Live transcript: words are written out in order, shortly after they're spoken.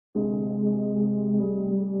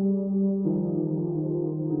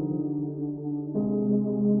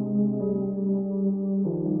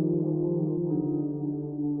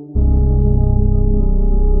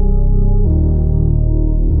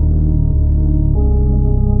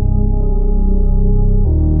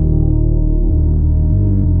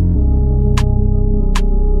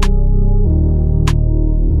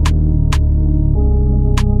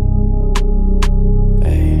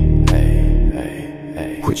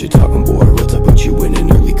what you talking, boy. What's I put you in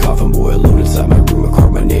an early coffin, boy. Alone inside my room, I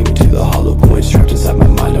carve my name into the hollow points. Trapped inside my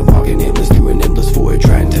mind, I'm walking endless through an endless void.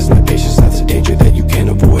 Try and test my patience, that's a danger that you can't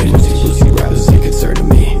avoid. Most these pussy rappers ain't concerned of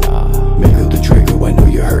me. Mvko the Draco, I know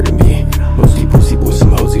you heard of me. Most these pussy boys, some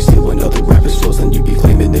hoes, you stealing other rappers' flows, then you be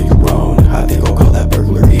claiming that you're wrong. I think I'll call that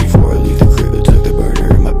burglary before I leave the crib. I took the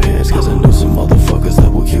burner in my pants, cause I know some motherfuckers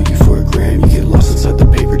that will kill you for a gram. You get lost inside the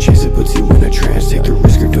paper chase, it puts you in a trance. Take the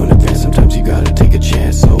risk or don't advance, sometimes you gotta take a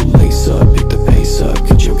chance. So lace up, pick the pace up,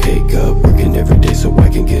 get your cake up. Working every day so I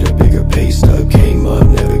can get a bigger pay stub. Came up,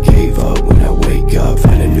 never gave up. When I wake up,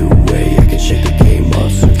 find a new way, I can shake the game up.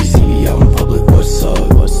 So if you see me out in public, what's up?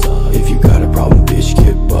 If you got a problem, bitch,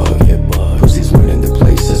 get bugged. Pussies learning their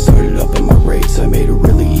place, I started up in my rates. I made a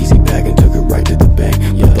really easy bag and took it right to the bank.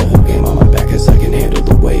 Put the whole game on my back cause I can handle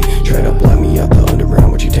the weight. Try to block me out the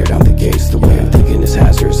underground, would you tear down the gates? The way I'm thinking is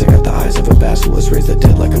hazardous, I got the eyes of a basilisk. Raise the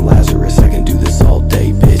dead like I'm Lazarus, I can do this all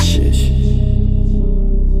day, bitch.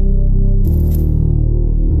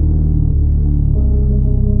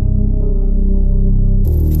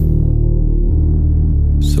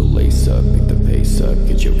 So lace up, pick the pace up,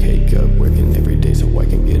 get your cake up. Working every day so I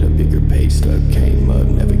can get a bigger pay stub. Came up,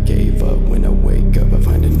 never gave up. When I wake up, I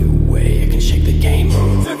find a new way, I can shake the game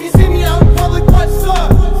up. So if you see me out in public, what's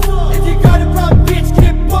up? If you got a problem, bitch,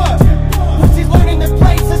 get bucked. Pussies learning their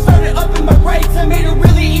place, I started up in my rates. I made a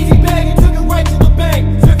really easy bag and took it right to the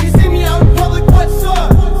bank. So if you see me out in public, what's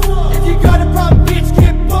up? If you got a problem, bitch,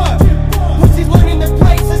 get bucked. Pussies learning their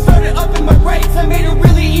place, I started up in my rates. I made a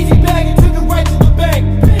really easy bag and took it right to the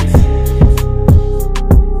bank.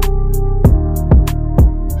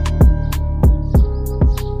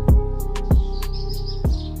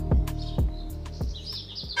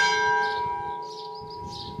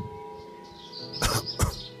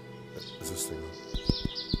 Is this thing on?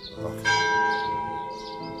 Okay.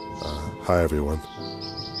 Hi everyone.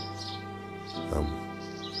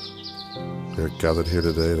 We're gathered here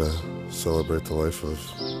today to celebrate the life of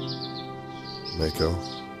Mvko.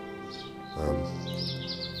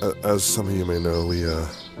 As some of you may know, we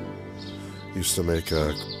used to make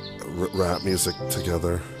rap music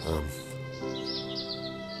together, and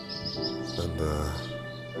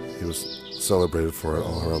he was celebrated for it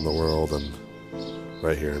all around the world and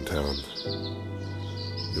right here in town.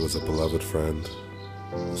 He was a beloved friend,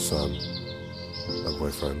 a son, a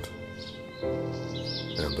boyfriend,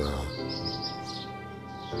 and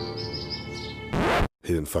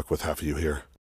he didn't fuck with half of you here.